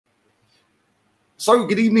So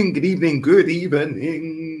good evening, good evening, good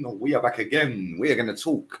evening. We are back again. We are going to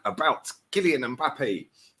talk about Kylian Mbappe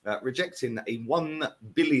rejecting a 1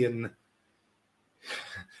 billion.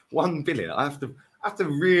 I have to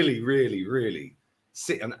really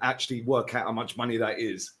sit and actually work out how much money that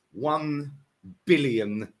is. 1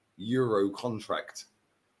 billion euro contract.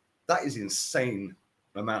 That is insane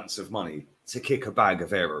amounts of money to kick a bag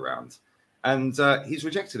of air around. And he's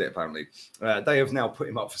rejected it, apparently. They have now put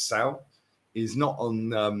him up for sale. He's not on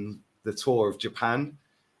the tour of Japan.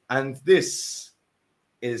 And this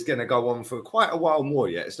is going to go on for quite a while more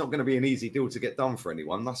yet. It's not going to be an easy deal to get done for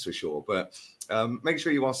anyone, that's for sure. But make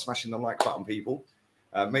sure you are smashing the like button, people.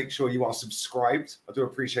 Make sure you are subscribed. I do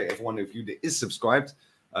appreciate every one of you that is subscribed.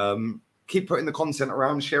 Keep putting the content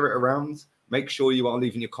around, share it around. Make sure you are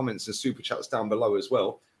leaving your comments and super chats down below as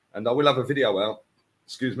well. And I will have a video out,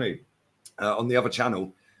 on the other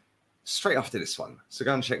channel straight after this one. So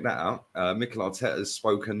go and check that out. Mikel Arteta has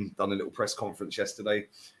spoken, done a little press conference yesterday.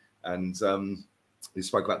 And he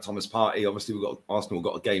spoke about Thomas Partey. Obviously, Arsenal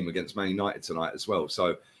got a game against Man United tonight as well.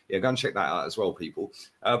 So, yeah, go and check that out as well, people.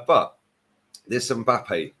 But this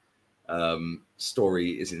Mbappe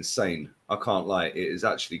story is insane. I can't lie. It is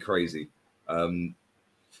actually crazy. But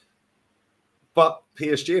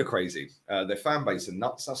PSG are crazy. Their fan base are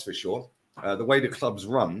nuts, that's for sure. The way the club's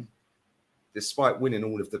run, despite winning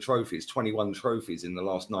all of the trophies, 21 trophies in the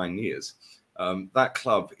last 9 years, that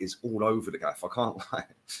club is all over the gaff. I can't lie.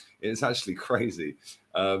 It's actually crazy.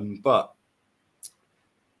 But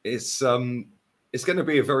it's going to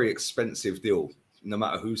be a very expensive deal, no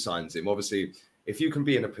matter who signs him. Obviously, if you can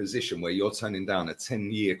be in a position where you're turning down a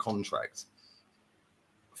 10-year contract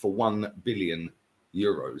for 1 billion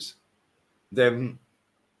euros, then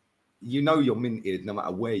you know you're minted no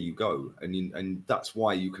matter where you go, and that's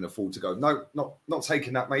why you can afford to go. No, not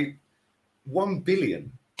taking that, mate. 1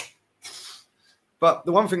 billion. But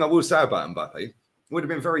the one thing I will say about Mbappe, it would have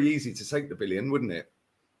been very easy to take the billion, wouldn't it?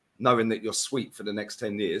 Knowing that you're sweet for the next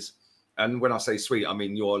 10 years. And when I say sweet, I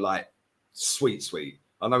mean you're like sweet.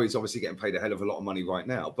 I know he's obviously getting paid a hell of a lot of money right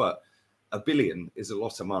now, but 1 billion is a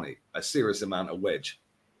lot of money, a serious amount of wedge.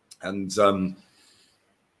 And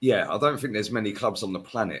yeah, I don't think there's many clubs on the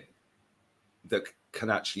planet that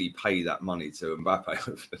can actually pay that money to Mbappe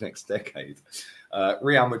over the next decade.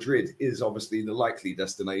 Real Madrid is obviously the likely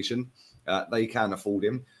destination. They can afford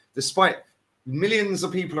him, despite millions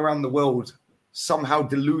of people around the world somehow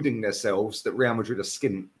deluding themselves that Real Madrid are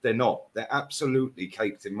skint. They're not. They're absolutely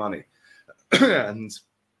caked in money. And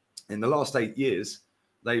in the last 8 years,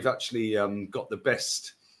 they've actually got the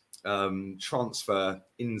best transfer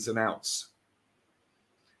ins and outs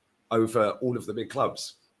over all of the big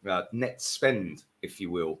clubs. Net spend, if you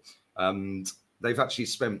will. They've actually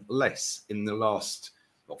spent less in the last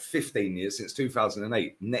 15 years, since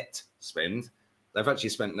 2008, net spend. They've actually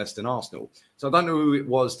spent less than Arsenal. So I don't know who it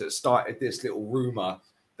was that started this little rumor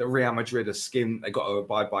that Real Madrid are skint. They got to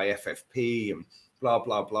abide by FFP and blah,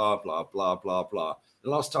 blah, blah, blah, blah, blah, blah. The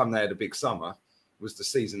last time they had a big summer was the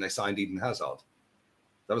season they signed Eden Hazard.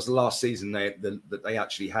 That was the last season that they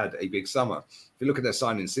actually had a big summer. If you look at their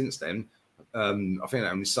signings since then, I think they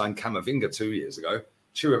only signed Camavinga 2 years ago,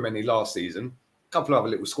 Chouameni last season, a couple of other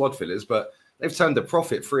little squad fillers, but they've turned a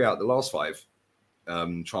profit 3 out of the last 5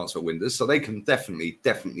 transfer windows, so they can definitely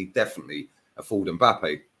afford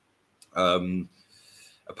Mbappe.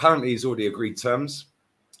 Apparently, he's already agreed terms.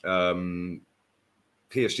 PSG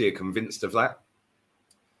are convinced of that.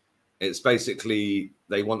 It's basically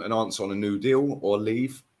they want an answer on a new deal or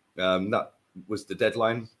leave. That was the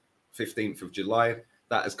deadline, 15th of July.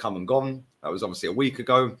 That has come and gone. That was obviously a week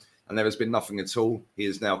ago, and there has been nothing at all. He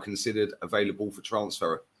is now considered available for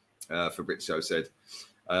transfer, Fabrizio said.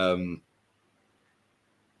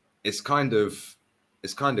 It's kind of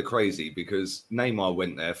crazy because Neymar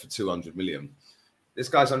went there for 200 million. This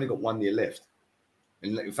guy's only got 1 year left.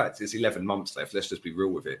 In fact, it's 11 months left. Let's just be real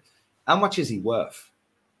with it. How much is he worth?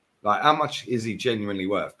 Like, how much is he genuinely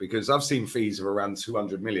worth? Because I've seen fees of around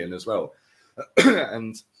 200 million as well.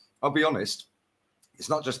 And I'll be honest, it's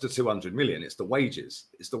not just the 200 million, it's the wages.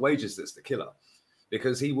 It's the wages that's the killer,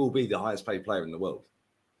 because he will be the highest paid player in the world.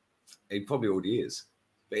 He probably already is,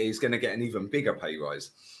 but he's going to get an even bigger pay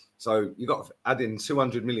rise. So you've got to add in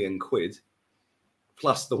 200 million quid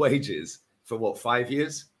plus the wages for what, 5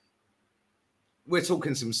 years? We're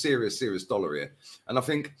talking some serious dollar here. And I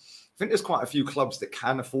think there's quite a few clubs that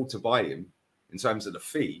can afford to buy him in terms of the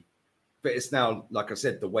fee. But it's now, like I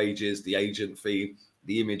said, the wages, the agent fee,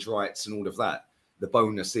 the image rights and all of that. The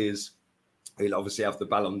bonuses. He'll obviously have the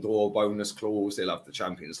Ballon d'Or bonus clause. He'll have the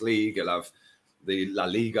Champions League. He'll have the La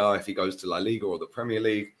Liga if he goes to La Liga or the Premier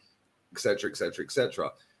League, etc., etc.,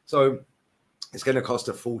 etc. So It's going to cost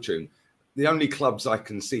a fortune. The only clubs I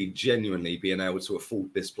can see genuinely being able to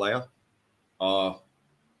afford this player are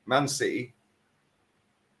Man City,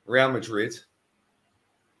 Real Madrid,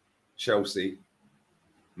 Chelsea,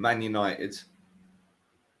 Man United,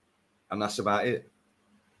 and that's about it.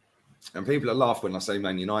 And people are laughing when I say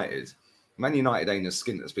Man United. Man United ain't as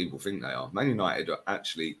skint as people think they are. Man United are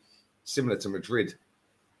actually similar to Madrid.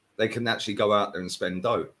 They can actually go out there and spend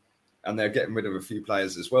dough. And they're getting rid of a few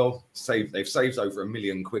players as well. They've saved over £1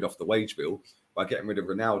 million off the wage bill by getting rid of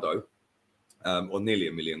Ronaldo, or nearly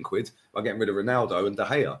 £1 million by getting rid of Ronaldo and De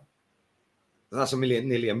Gea. That's nearly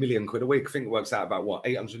 £1 million a week. I think it works out about what,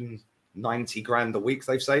 890 grand a week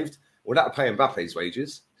they've saved. Well, that'll pay Mbappe's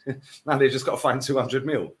wages. Now they've just got to find 200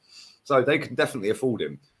 mil. So they can definitely afford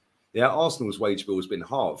him. Yeah, Arsenal's wage bill has been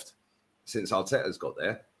halved since Arteta's got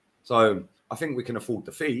there. So I think we can afford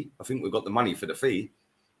the fee. I think we've got the money for the fee.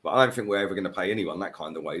 But I don't think we're ever going to pay anyone that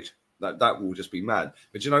kind of wage. That will just be mad.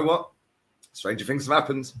 But you know what? Stranger things have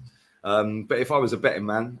happened. But if I was a betting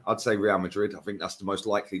man, I'd say Real Madrid. I think that's the most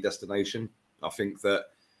likely destination. I think that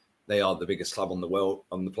they are the biggest club on the world,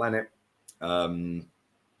 on the planet. And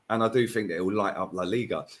I do think that it will light up La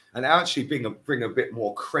Liga and actually bring a bit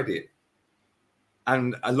more credit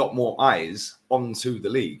and a lot more eyes onto the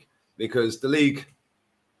league, because the league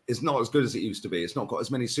is not as good as it used to be. It's not got as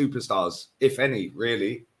many superstars, if any,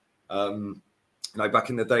 really. Back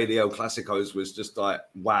in the day, the El Clasicos was just like,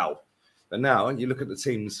 wow. But now you look at the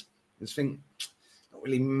teams, I think not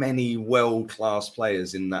really many world-class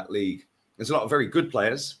players in that league. There's a lot of very good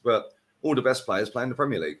players, but all the best players play in the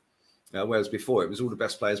Premier League. Whereas before, it was all the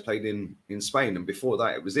best players played in Spain, and before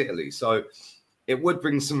that, it was Italy. So it would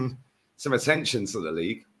bring some attention to the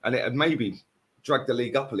league, and it would maybe drag the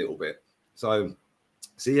league up a little bit. So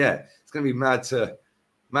yeah, it's going to be mad to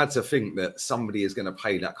think that somebody is going to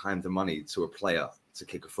pay that kind of money to a player to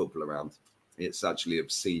kick a football around. It's actually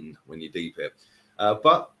obscene when you deep it.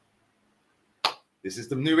 But this is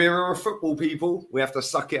the new era of football, people. We have to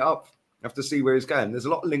suck it up. We have to see where he's going. There's a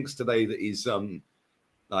lot of links today that he's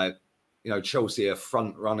Chelsea are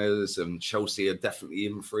front runners, and Chelsea are definitely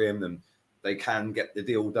in for him, and they can get the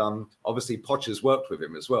deal done. Obviously, Poch has worked with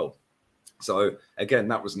him as well. So again,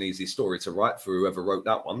 that was an easy story to write for whoever wrote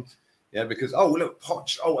that one. Yeah, because, oh, look,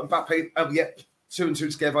 Poch, oh, Mbappe, oh, yeah, 2 and 2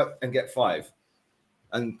 together and get 5.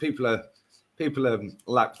 And people are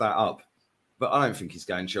lap that up. But I don't think he's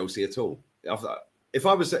going Chelsea at all. If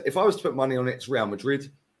I was to put money on it, it's Real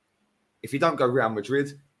Madrid. If he don't go Real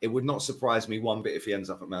Madrid, it would not surprise me one bit if he ends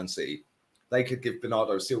up at Man City. They could give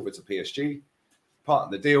Bernardo Silva to PSG, part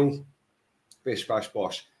of the deal, bish, bash,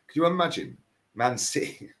 bosh. Could you imagine Man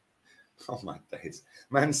City? Oh, my days.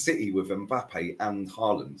 Man City with Mbappe and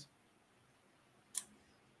Haaland.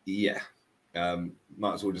 Yeah.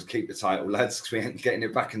 Might as well just keep the title, lads, because we ain't getting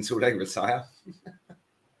it back until they retire.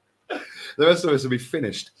 The rest of us will be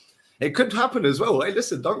finished. It could happen as well. Hey,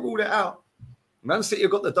 listen, don't rule it out. Man City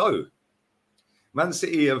have got the dough. Man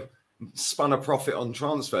City have spun a profit on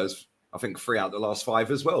transfers, I think 3 out of the last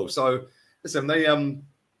 5 as well. So, listen, they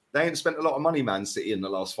ain't spent a lot of money, Man City, in the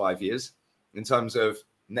last 5 years in terms of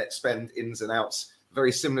net spend, ins and outs,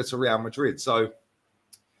 very similar to Real Madrid. So,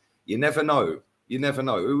 you never know. You never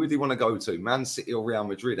know. Who would you want to go to, Man City or Real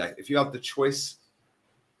Madrid? If you have the choice,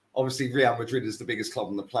 obviously Real Madrid is the biggest club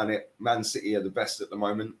on the planet. Man City are the best at the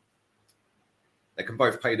moment. They can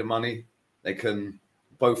both pay the money. They can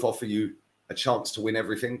both offer you a chance to win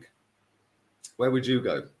everything. Where would you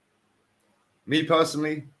go? Me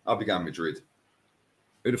personally, I'll be going Madrid.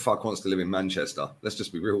 Who the fuck wants to live in Manchester? Let's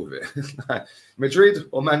just be real with it. Madrid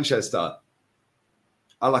or Manchester?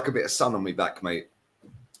 I like a bit of sun on me back, mate.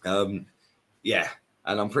 Yeah,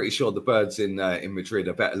 and I'm pretty sure the birds in Madrid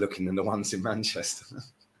are better looking than the ones in Manchester.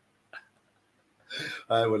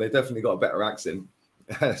 Well, they definitely got a better accent.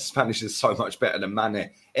 Spanish is so much better than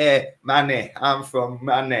Mane. Mane, I'm from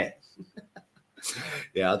Mane.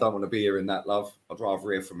 Yeah, I don't want to be hearing that, love. I'd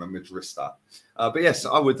rather hear from a Madrista. But yes,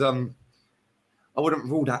 I wouldn't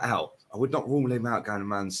rule that out. I would not rule him out going to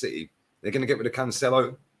Man City. They're going to get rid of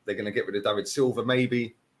Cancelo. They're going to get rid of David Silva,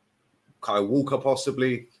 maybe. Kyle Walker,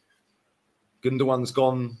 possibly. Gundogan's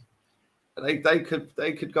gone. They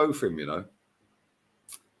could go for him, you know.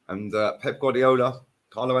 And Pep Guardiola,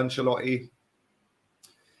 Carlo Ancelotti.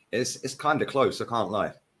 It's kind of close, I can't lie.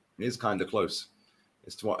 It is kind of close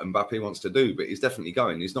as to what Mbappe wants to do, but he's definitely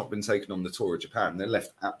going. He's not been taken on the tour of Japan. They're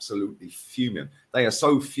left absolutely fuming. They are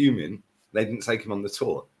so fuming they didn't take him on the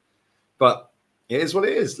tour. But it is what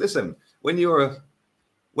it is. Listen, when you're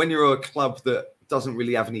a club that doesn't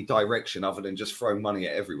really have any direction other than just throwing money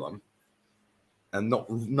at everyone and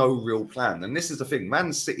no real plan. And this is the thing,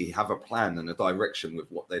 Man City have a plan and a direction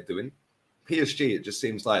with what they're doing. PSG, it just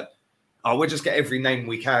seems like, oh, we'll just get every name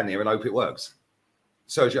we can here and hope it works.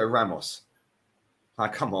 Sergio Ramos.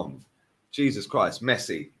 Like, come on. Jesus Christ.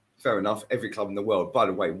 Messi. Fair enough. Every club in the world. By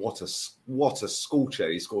the way, what a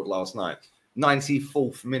scorcher he scored last night.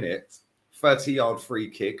 94th minute, 30-yard free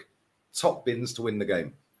kick, top bins to win the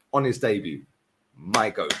game on his debut. My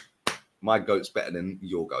goat. My goat's better than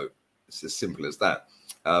your goat. It's as simple as that.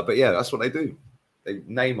 But yeah, that's what they do.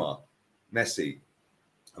 Neymar, Messi,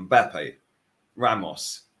 MBAPPE,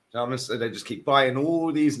 Ramos. You know what I mean? So they just keep buying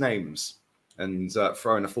all these names and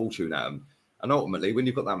throwing a fortune at them. And ultimately, when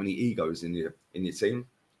you've got that many egos in your team,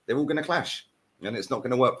 they're all going to clash, and it's not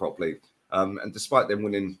going to work properly. And despite them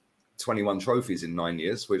winning 21 trophies in 9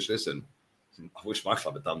 years, which, listen, I wish my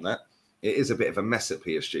club had done that. It is a bit of a mess at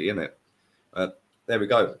PSG, isn't it? There we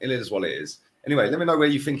go. It is what it is. Anyway, let me know where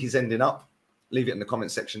you think he's ending up. Leave it in the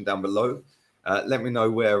comment section down below. Let me know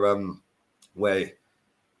let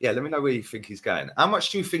me know where you think he's going. How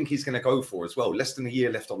much do you think he's going to go for as well? Less than a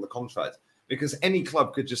year left on the contract. Because any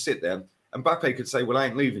club could just sit there and Mbappe could say, well, I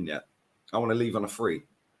ain't leaving yet. I want to leave on a free.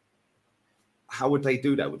 How would they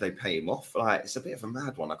do that? Would they pay him off? Like, it's a bit of a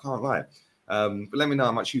mad one. I can't lie. But let me know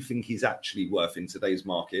how much you think he's actually worth in today's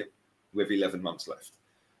market with 11 months left.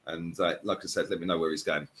 And like I said, let me know where he's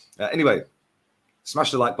going. Anyway,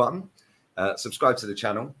 smash the like button. Subscribe to the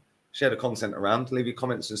channel. Share the content around. Leave your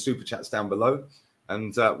comments and super chats down below.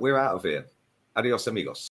 And we're out of here. Adios, amigos.